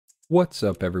What's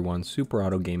up everyone, Super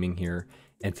Auto Gaming here,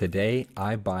 and today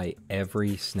I buy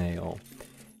every snail.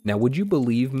 Now would you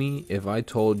believe me if I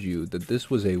told you that this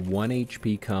was a 1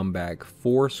 HP comeback,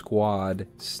 4 squad,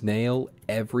 snail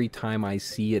every time I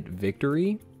see it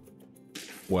victory?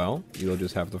 Well, you'll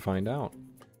just have to find out.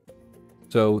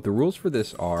 So the rules for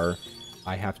this are,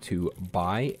 I have to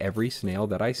buy every snail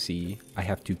that I see, I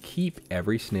have to keep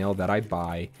every snail that I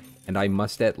buy, and I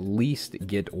must at least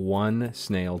get one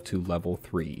snail to level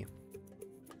 3.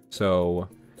 So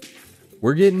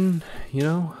we're getting,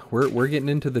 we're getting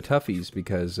into the toughies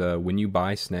because when you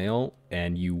buy snail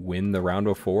and you win the round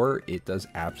of 4, it does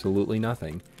absolutely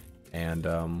nothing.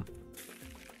 And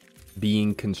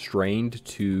being constrained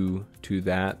to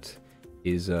that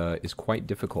is quite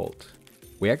difficult.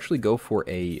 We actually go for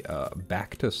a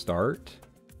back to start,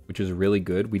 which is really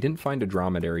good. We didn't find a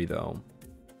dromedary though,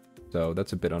 so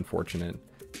that's a bit unfortunate.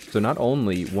 So not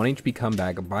only 1 HP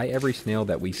comeback, buy every snail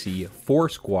that we see, 4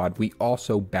 squad, we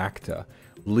also back to.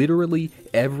 Literally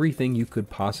everything you could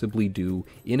possibly do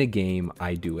in a game,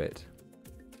 I do it.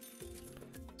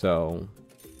 So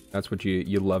that's what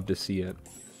you love to see it.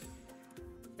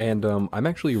 And I'm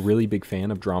actually a really big fan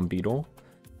of Drom Beetle.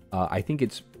 I think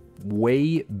it's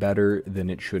way better than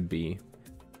it should be.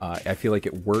 I feel like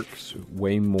it works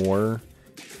way more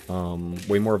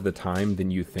of the time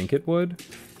than you think it would,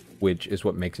 which is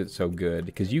what makes it so good,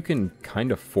 because you can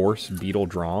kind of force Beetle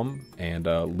Drom and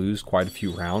lose quite a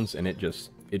few rounds, and it just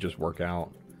work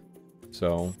out.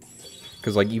 So,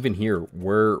 because like even here,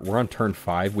 we're on turn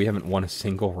 5, we haven't won a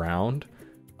single round.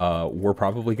 We're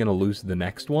probably gonna lose the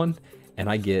next one, and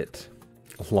I get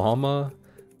Llama,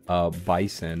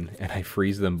 Bison, and I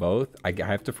freeze them both. I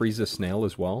have to freeze the Snail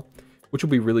as well, which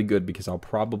will be really good because I'll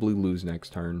probably lose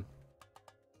next turn.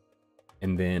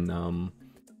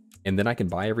 And then I can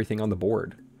buy everything on the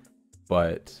board.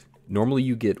 But normally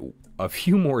you get a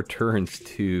few more turns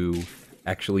to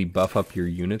actually buff up your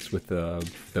units with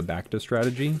the back to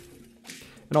strategy.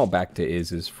 And all back to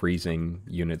is freezing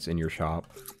units in your shop.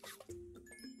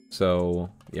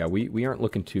 So yeah, we aren't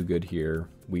looking too good here.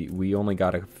 We only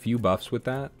got a few buffs with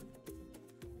that.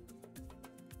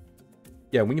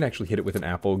 Yeah, we can actually hit it with an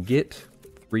apple. Get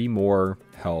 3 more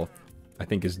health, I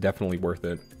think is definitely worth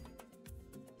it.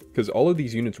 Because all of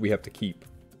these units we have to keep.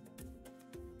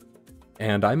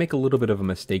 And I make a little bit of a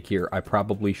mistake here. I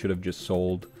probably should have just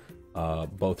sold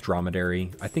both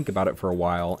dromedary. I think about it for a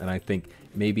while, and I think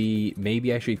maybe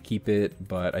I should keep it,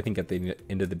 but I think at the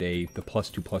end of the day, the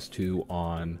 +2/+2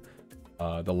 on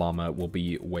the llama will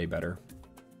be way better.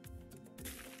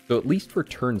 So at least for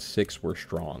turn 6, we're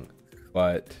strong.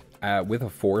 But with a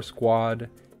 4 squad,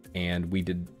 and we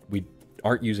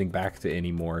aren't using back to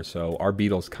anymore, so our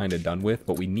beetle's kind of done with,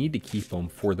 but we need to keep them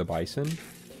for the bison.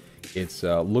 It's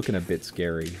looking a bit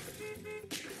scary.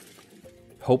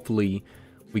 Hopefully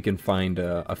we can find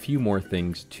a few more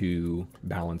things to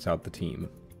balance out the team.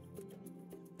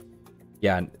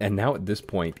 Yeah, and now at this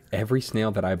point, every snail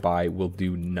that I buy will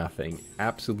do nothing.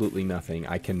 Absolutely nothing.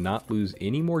 I cannot lose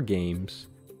any more games,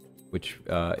 which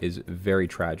is very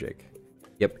tragic.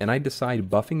 Yep, and I decide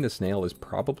buffing the snail is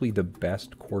probably the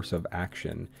best course of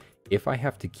action. If I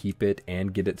have to keep it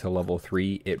and get it to level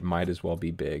 3, it might as well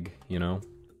be big, you know?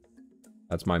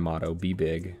 That's my motto, be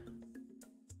big.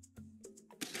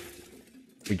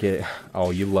 We get, oh,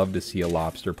 you love to see a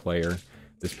lobster player.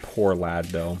 This poor lad,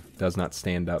 though, does not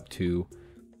stand up to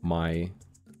my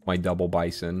double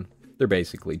bison. They're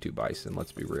basically 2 bison,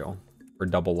 let's be real. Or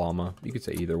double llama, you could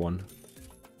say either one.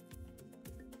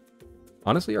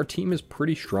 Honestly, our team is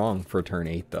pretty strong for turn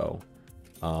 8, though.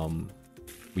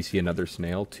 We see another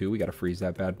snail, too. We got to freeze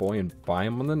that bad boy and buy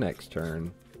him on the next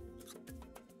turn.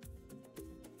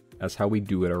 That's how we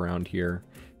do it around here.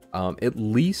 At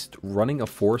least running a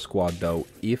 4 squad, though,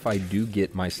 if I do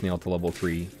get my snail to level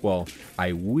 3, well,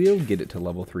 I will get it to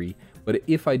level 3, but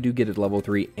if I do get it to level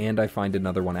 3 and I find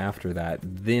another one after that,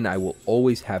 then I will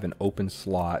always have an open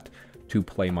slot to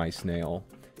play my snail.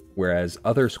 Whereas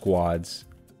other squads,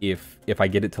 if I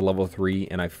get it to level 3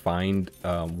 and I find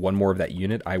one more of that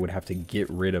unit, I would have to get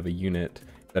rid of a unit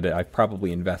that I've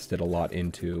probably invested a lot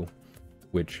into,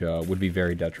 which would be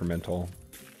very detrimental.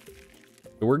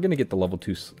 So we're going to get the level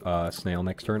 2 snail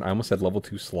next turn. I almost said level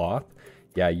 2 sloth.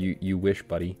 Yeah, you wish,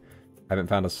 buddy. I haven't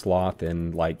found a sloth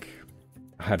in, like,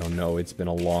 I don't know, it's been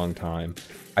a long time.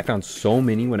 I found so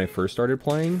many when I first started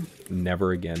playing.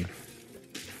 Never again.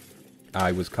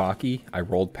 I was cocky. I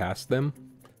rolled past them.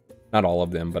 Not all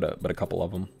of them, but a couple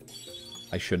of them.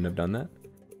 I shouldn't have done that.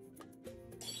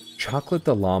 Chocolate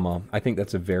the llama. I think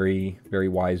that's a very, very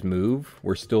wise move.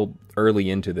 We're still early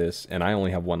into this, and I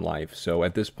only have 1 life. So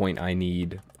at this point, I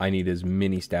need as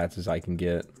many stats as I can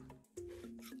get.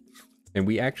 And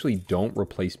we actually don't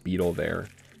replace Beetle there.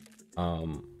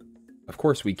 Of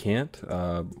course we can't.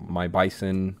 My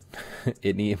bison,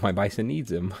 my bison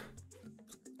needs him.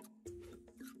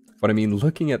 But I mean,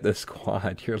 looking at this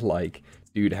squad, you're like,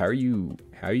 dude, how are you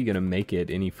gonna make it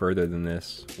any further than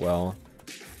this? Well,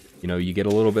 you know, you get a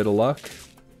little bit of luck,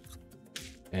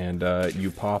 and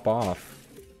you pop off.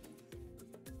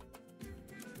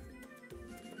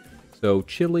 So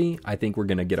chili, I think we're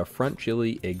gonna get a front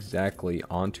chili exactly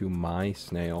onto my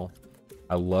snail.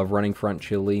 I love running front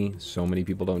chili. So many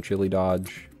people don't chili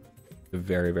dodge. It's a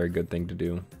very, very good thing to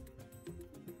do.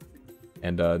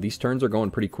 And these turns are going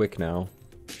pretty quick now.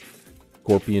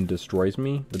 Scorpion destroys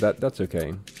me, but that's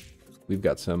okay. We've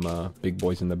got some big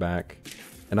boys in the back.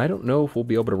 And I don't know if we'll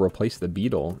be able to replace the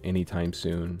beetle anytime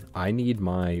soon. I need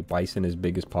my bison as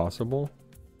big as possible.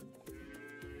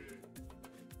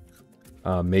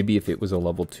 Maybe if it was a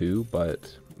level 2,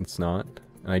 but it's not.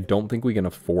 And I don't think we can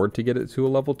afford to get it to a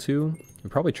level 2.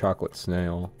 Probably chocolate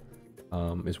snail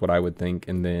is what I would think.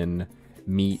 And then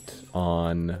meat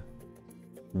on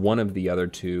one of the other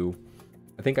two.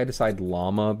 I think I decide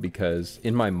llama because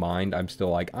in my mind, I'm still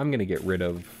like, I'm going to get rid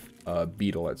of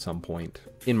beetle at some point.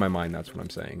 In my mind, that's what I'm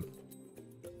saying.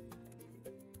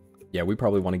 Yeah, we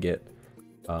probably want to get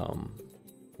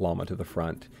llama to the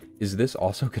front. Is this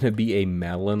also going to be a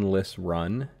melonless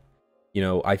run? You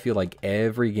know, I feel like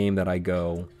every game that I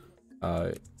go,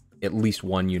 at least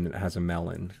one unit has a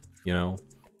melon, you know?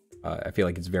 I feel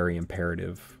like it's very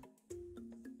imperative.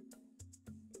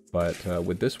 But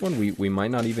with this one, we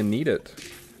might not even need it.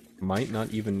 Might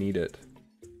not even need it.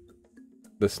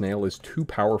 The snail is too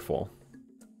powerful.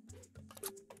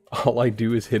 All I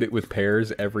do is hit it with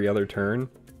pears every other turn,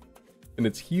 and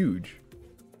it's huge.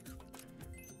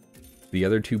 The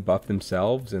other two buff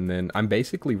themselves, and then I'm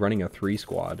basically running a 3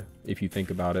 squad, if you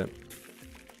think about it.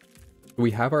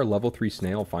 We have our level 3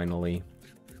 snail finally,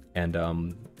 and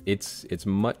it's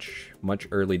much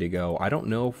early to go. I don't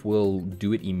know if we'll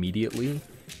do it immediately,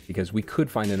 because we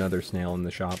could find another snail in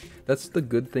the shop. That's the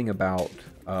good thing about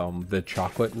the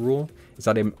chocolate rule, is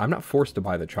that I'm not forced to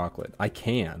buy the chocolate. I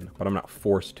can, but I'm not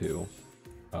forced to,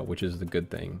 which is the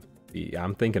good thing. Yeah,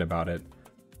 I'm thinking about it.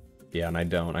 Yeah, and I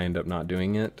don't. I end up not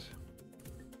doing it.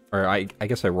 Or I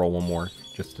guess I roll one more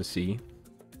just to see.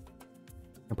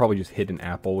 I'll probably just hit an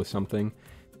apple with something,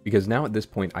 because now at this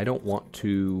point I don't want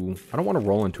to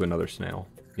roll into another snail,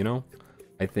 you know?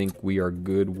 I think we are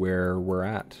good where we're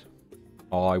at.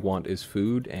 All I want is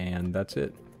food, and that's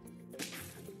it.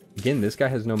 Again, this guy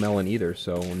has no melon either,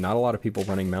 so not a lot of people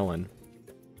running melon.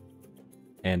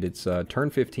 And it's turn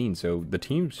 15, so the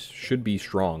teams should be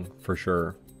strong for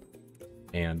sure.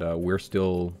 And we're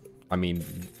still, I mean,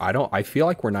 I feel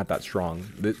like we're not that strong.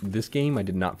 This game I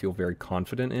did not feel very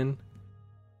confident in,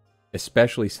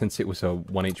 especially since it was a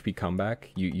 1 HP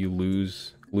comeback.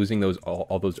 Losing those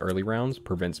all those early rounds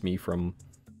prevents me from,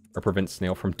 or prevents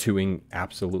Snail from doing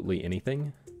absolutely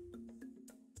anything.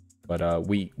 But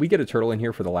we get a turtle in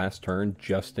here for the last turn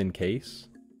just in case,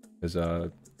 because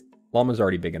llama's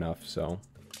already big enough. So,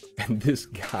 and this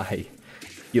guy,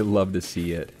 you love to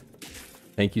see it.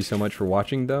 Thank you so much for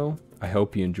watching, though. I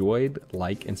hope you enjoyed.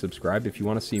 Like and subscribe if you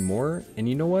want to see more. And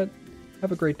you know what?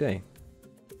 Have a great day.